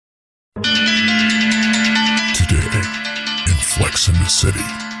Flex in the City,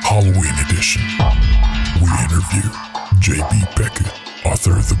 Halloween edition. We interview J.B. Beckett,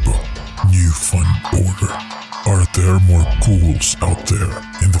 author of the book, New Fund Order. Are there more ghouls out there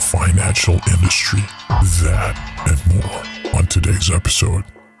in the financial industry? That and more on today's episode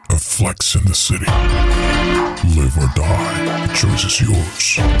of Flex in the City. Live or die, the choice is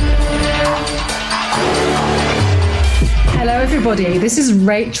yours. Hello everybody, this is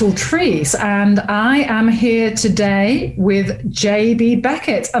Rachel Treese and I am here today with J.B.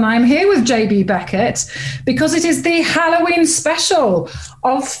 Beckett, and I'm here with J.B. Beckett because it is the Halloween special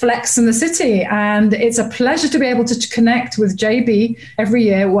of Flex in the City, and it's a pleasure to be able to connect with J.B. every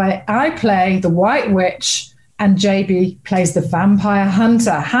year where I play the White Witch and J.B. plays the Vampire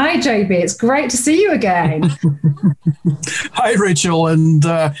Hunter. Hi, J.B. It's great to see you again. Hi, Rachel. And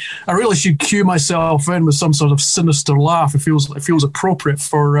I really should cue myself in with some sort of sinister laugh. It feels appropriate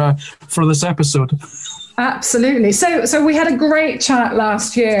for this episode. Absolutely. So we had a great chat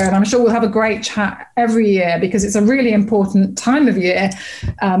last year, and I'm sure we'll have a great chat every year because it's a really important time of year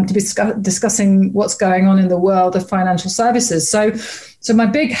to be discussing what's going on in the world of financial services. So my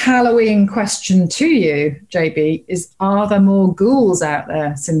big Halloween question to you, JB, is: are there more ghouls out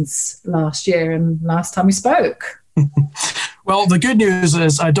there since last year and last time we spoke? Well, the good news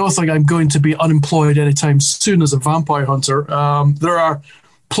is I don't think I'm going to be unemployed anytime soon as a vampire hunter. There are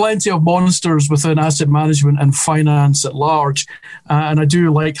plenty of monsters within asset management and finance at large, and I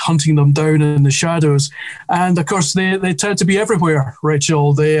do like hunting them down in the shadows. And of course, they tend to be everywhere,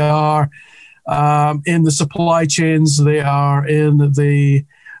 Rachel. They are in the supply chains, they are in the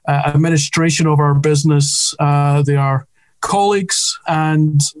administration of our business, they are colleagues.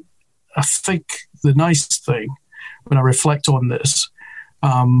 And I think the nice thing, when I reflect on this,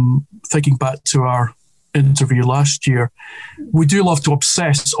 thinking back to our interview last year, we do love to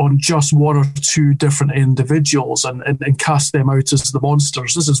obsess on just one or two different individuals and cast them out as the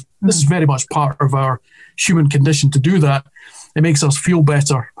monsters. This is very much part of our human condition to do that. It makes us feel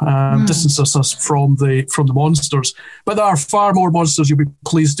better, distances us from the monsters. But there are far more monsters, you'll be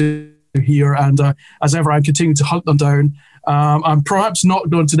pleased to hear. And as ever, I'm continuing to hunt them down. I'm perhaps not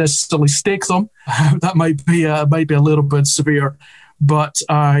going to necessarily stake them. That might be a little bit severe. But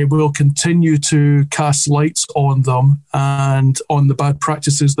I will continue to cast lights on them and on the bad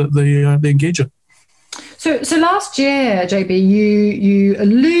practices that they engage in. So last year, JB, you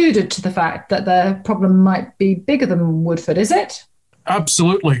alluded to the fact that the problem might be bigger than Woodford, is it?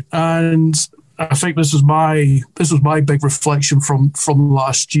 Absolutely, and I think this was my big reflection from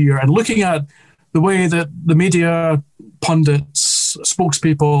last year, and looking at the way that the media, pundits,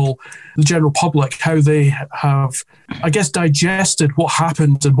 spokespeople, the general public, how they have, I guess, digested what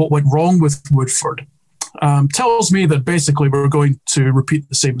happened and what went wrong with Woodford, tells me that basically we're going to repeat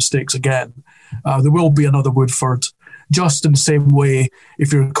the same mistakes again. There will be another Woodford, just in the same way.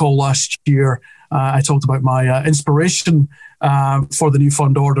 If you recall last year, I talked about my inspiration for the New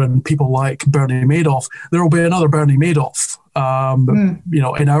Fund Order and people like Bernie Madoff. There will be another Bernie Madoff,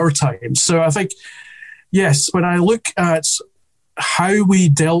 in our time. So I think, yes, when I look at how we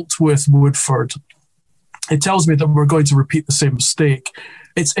dealt with Woodford, it tells me that we're going to repeat the same mistake.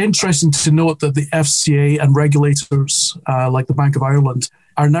 It's interesting to note that the FCA and regulators like the Bank of Ireland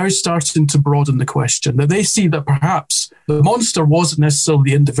are now starting to broaden the question, that they see that perhaps the monster wasn't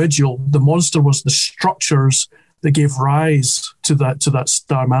necessarily the individual, the monster was the structures that gave rise to that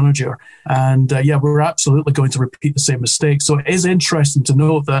star manager. And we're absolutely going to repeat the same mistake. So it is interesting to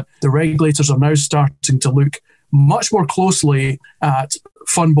note that the regulators are now starting to look much more closely at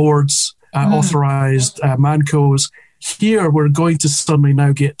fund boards, authorized mancos. Here, we're going to suddenly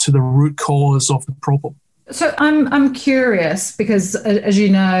now get to the root cause of the problem. So I'm curious because, as you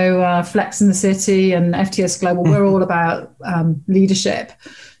know, Flex in the City and FTS Global, we're all about leadership.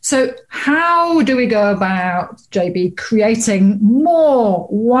 So how do we go about, JB, creating more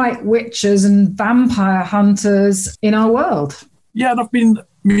white witches and vampire hunters in our world? Yeah, and I've been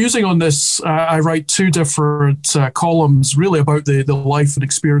musing on this. I write two different columns really about the life and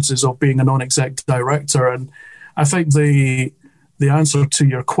experiences of being a non-exec director. And I think the answer to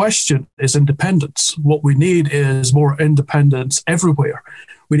your question is independence. What we need is more independence everywhere.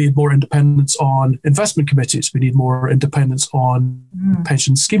 We need more independence on investment committees. We need more independence on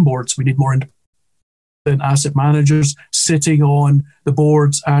pension scheme boards. We need more independent asset managers sitting on the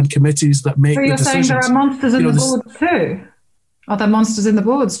boards and committees that make the decisions. So you're saying there are monsters in the boards too? Are there monsters in the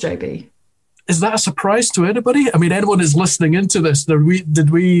boards, JB? Is that a surprise to anybody? I mean, anyone is listening into this. Did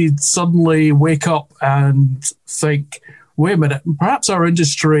we suddenly wake up and think, wait a minute, perhaps our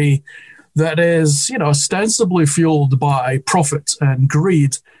industry that is, ostensibly fueled by profit and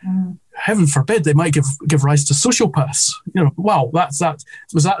greed heaven forbid, they might give rise to sociopaths. Wow, was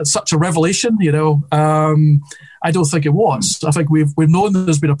that such a revelation? I don't think it was. I think we've known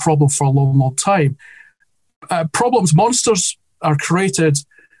there's been a problem for a long, long time. Monsters are created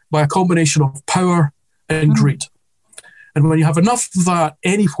by a combination of power and greed. And when you have enough of that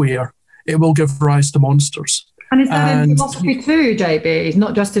anywhere, it will give rise to monsters. And is that in philosophy too, JB?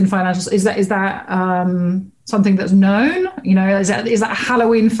 Not just in financial. Is that something that's known? Is that a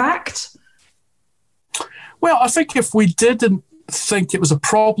Halloween fact? Well, I think if we didn't think it was a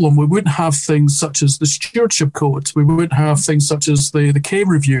problem, we wouldn't have things such as the Stewardship Code. We wouldn't have things such as the Kane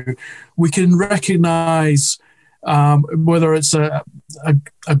Review. We can recognise whether it's a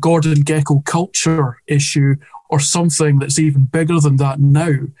Gordon Gekko culture issue or something that's even bigger than that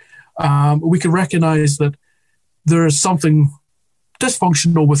now. We can recognise that there is something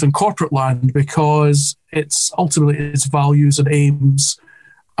dysfunctional within corporate land because ultimately its values and aims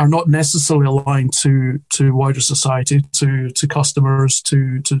are not necessarily aligned to wider society, to customers,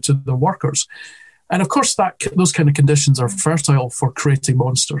 to the workers. And of course, those kind of conditions are fertile for creating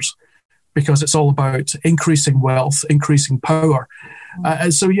monsters because it's all about increasing wealth, increasing power.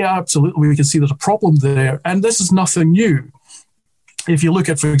 And so, yeah, absolutely, we can see there's a problem there. And this is nothing new. If you look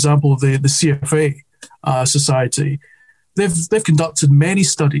at, for example, the CFA Society, they've conducted many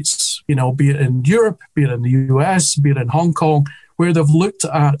studies, be it in Europe, be it in the US, be it in Hong Kong, where they've looked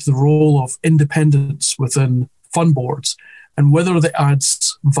at the role of independence within fund boards and whether that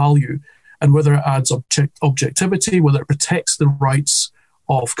adds value and whether it adds objectivity, whether it protects the rights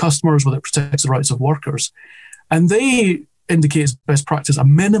of customers, whether it protects the rights of workers. And they indicate as best practice a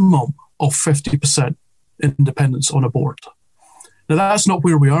minimum of 50% independence on a board. Now, that's not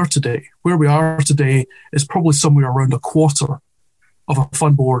where we are today. Where we are today is probably somewhere around a quarter of a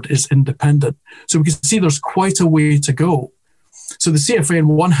fund board is independent. So we can see there's quite a way to go. So the CFA on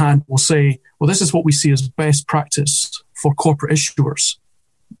one hand will say, well, this is what we see as best practice for corporate issuers,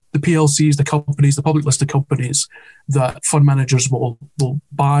 the PLCs, the companies, the public listed companies that fund managers will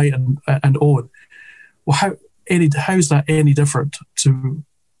buy and own. Well, how is that any different to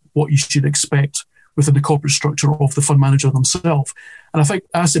what you should expect within the corporate structure of the fund manager themselves? And I think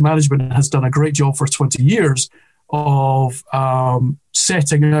asset management has done a great job for 20 years of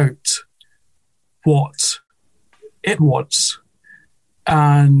setting out what it wants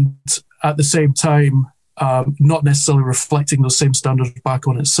and at the same time not necessarily reflecting those same standards back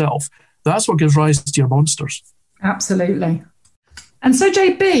on itself. That's what gives rise to your monsters. Absolutely. And so,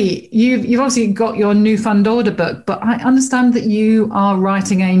 JB, you've obviously got your new fund order book, but I understand that you are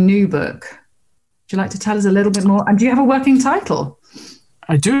writing a new book. Would you like to tell us a little bit more? And do you have a working title?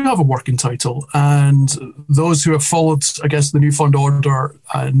 I do have a working title, and those who have followed, I guess, the new fund order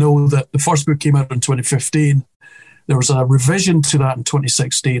know that the first book came out in 2015. There was a revision to that in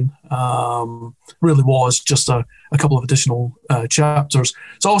 2016. Really was just a couple of additional chapters.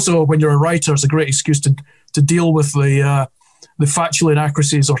 It's also, when you're a writer, it's a great excuse to deal with the factual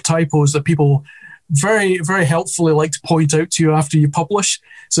inaccuracies or typos that people very, very helpfully like to point out to you after you publish.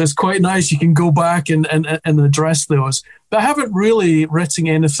 So it's quite nice. You can go back and address those. But I haven't really written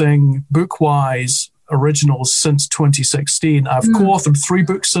anything book-wise original since 2016. I've co-authored 3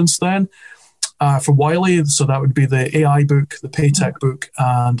 books since then for Wiley. So that would be the AI book, the Paytech book,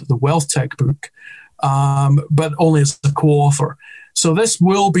 and the Wealth Tech book, but only as a co-author. So this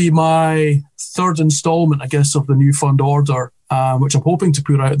will be my 3rd installment, I guess, of the new fund order, which I'm hoping to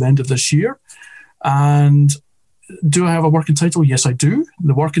put out at the end of this year. And do I have a working title? Yes, I do.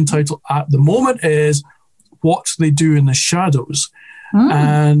 The working title at the moment is What They Do in the Shadows.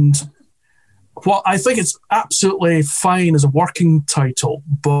 And what I think it's absolutely fine as a working title,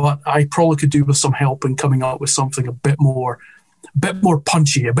 but I probably could do with some help in coming up with something a bit more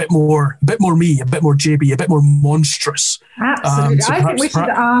punchy, a bit more me, a bit more JB, a bit more monstrous. Absolutely. I think we should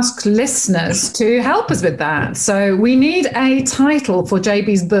ask listeners to help us with that. So we need a title for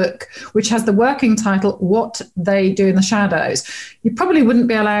JB's book, which has the working title, What They Do in the Shadows. You probably wouldn't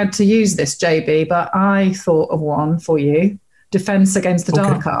be allowed to use this, JB, but I thought of one for you, Defense Against the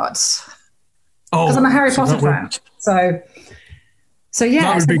Dark Arts. Because I'm a Harry Potter fan. So yeah.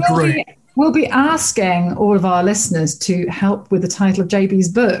 That would be great. We'll be asking all of our listeners to help with the title of JB's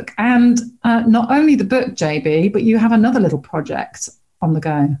book. And not only the book, JB, but you have another little project on the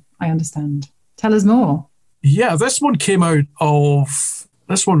go, I understand. Tell us more. Yeah, this one really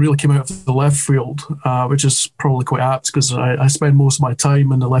came out of the left field, which is probably quite apt because I spend most of my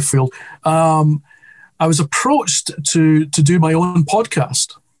time in the left field. I was approached to do my own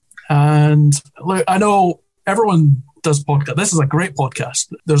podcast. And look, I know everyone does podcast. This is a great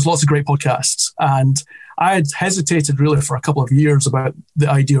podcast. There's lots of great podcasts. And I had hesitated really for a couple of years about the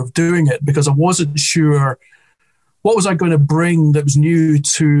idea of doing it because I wasn't sure what was I going to bring that was new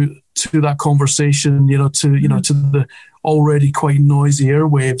to that conversation, to the already quite noisy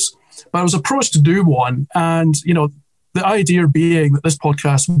airwaves. But I was approached to do one, and the idea being that this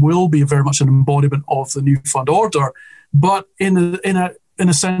podcast will be very much an embodiment of the New Fund Order, but in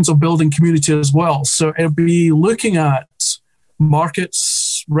a sense of building community as well. So it'll be looking at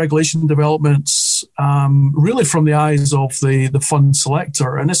markets, regulation developments, really from the eyes of the fund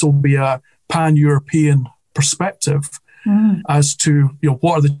selector, and this will be a pan-European perspective as to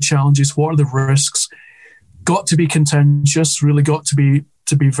what are the challenges, what are the risks. Got to be contentious, really got to be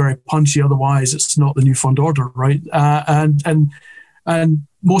very punchy, otherwise it's not the New Fund Order, right? And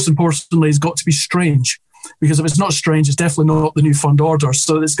most importantly, it's got to be strange, because if it's not strange, it's definitely not the New Fund Order.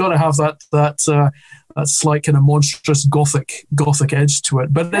 So it's got to have that slight kind of monstrous gothic edge to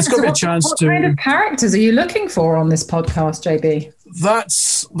it. But it's got to be a chance what kind of characters are you looking for on this podcast, JB?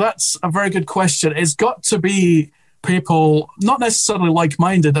 That's a very good question. It's got to be people not necessarily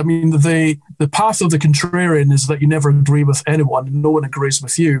like-minded. I mean, the path of the contrarian is that you never agree with anyone, and no one agrees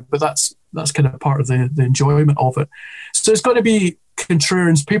with you. But that's kind of part of the enjoyment of it. So it's got to be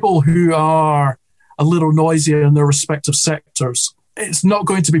contrarians, people who are a little noisier in their respective sectors. It's not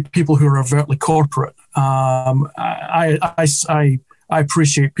going to be people who are overtly corporate. I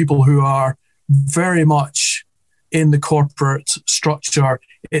appreciate people who are very much in the corporate structure.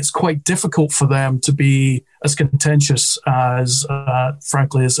 It's quite difficult for them to be as contentious as,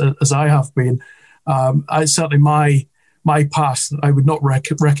 frankly, as I have been. Certainly my path, I would not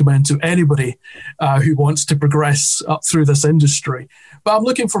recommend to anybody who wants to progress up through this industry. But I'm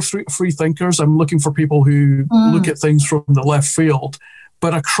looking for free thinkers. I'm looking for people who look at things from the left field,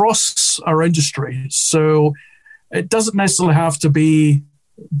 but across our industry. So it doesn't necessarily have to be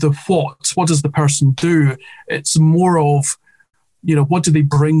the what does the person do? It's more of, what do they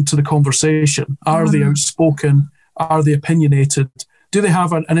bring to the conversation? Are they outspoken? Are they opinionated? Do they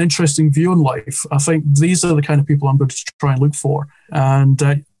have an interesting view on life? I think these are the kind of people I'm going to try and look for. And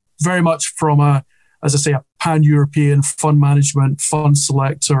very much from a pan-European fund management, fund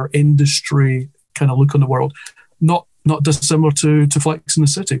selector, industry kind of look on the world. Not dissimilar to Flex in the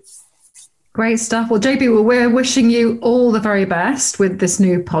City. Great stuff. Well, JB, we're wishing you all the very best with this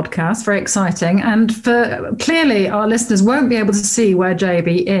new podcast. Very exciting. And clearly our listeners won't be able to see where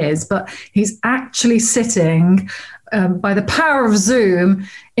JB is, but he's actually sitting by the power of Zoom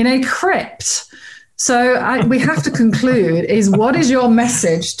in a crypt. So we have to conclude what is your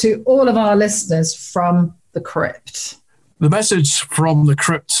message to all of our listeners from the crypt? The message from the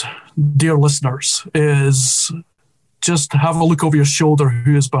crypt, dear listeners, is just have a look over your shoulder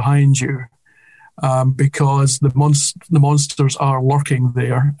who is behind you, because the monsters are lurking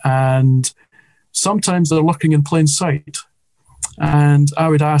there, and sometimes they're lurking in plain sight. And I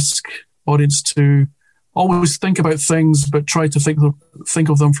would ask audience to always think about things, but try to think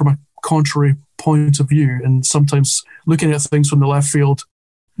of them from a contrary point of view, and sometimes looking at things from the left field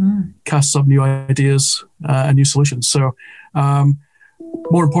casts up new ideas and new solutions. So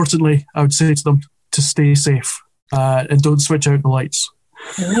more importantly, I would say to them to stay safe and don't switch out the lights.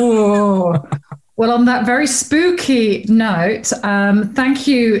 Oh. Well, on that very spooky note, thank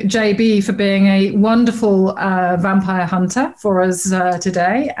you, JB, for being a wonderful vampire hunter for us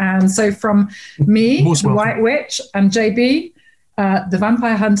today. And so from me, the White Witch, and JB, the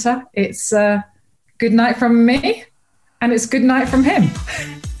vampire hunter, it's good night from me, and it's good night from him.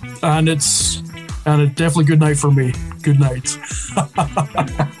 And it's definitely good night for me. Good night.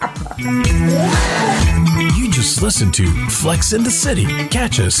 You just listened to Flex in the City.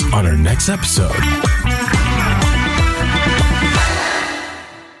 Catch us on our next episode.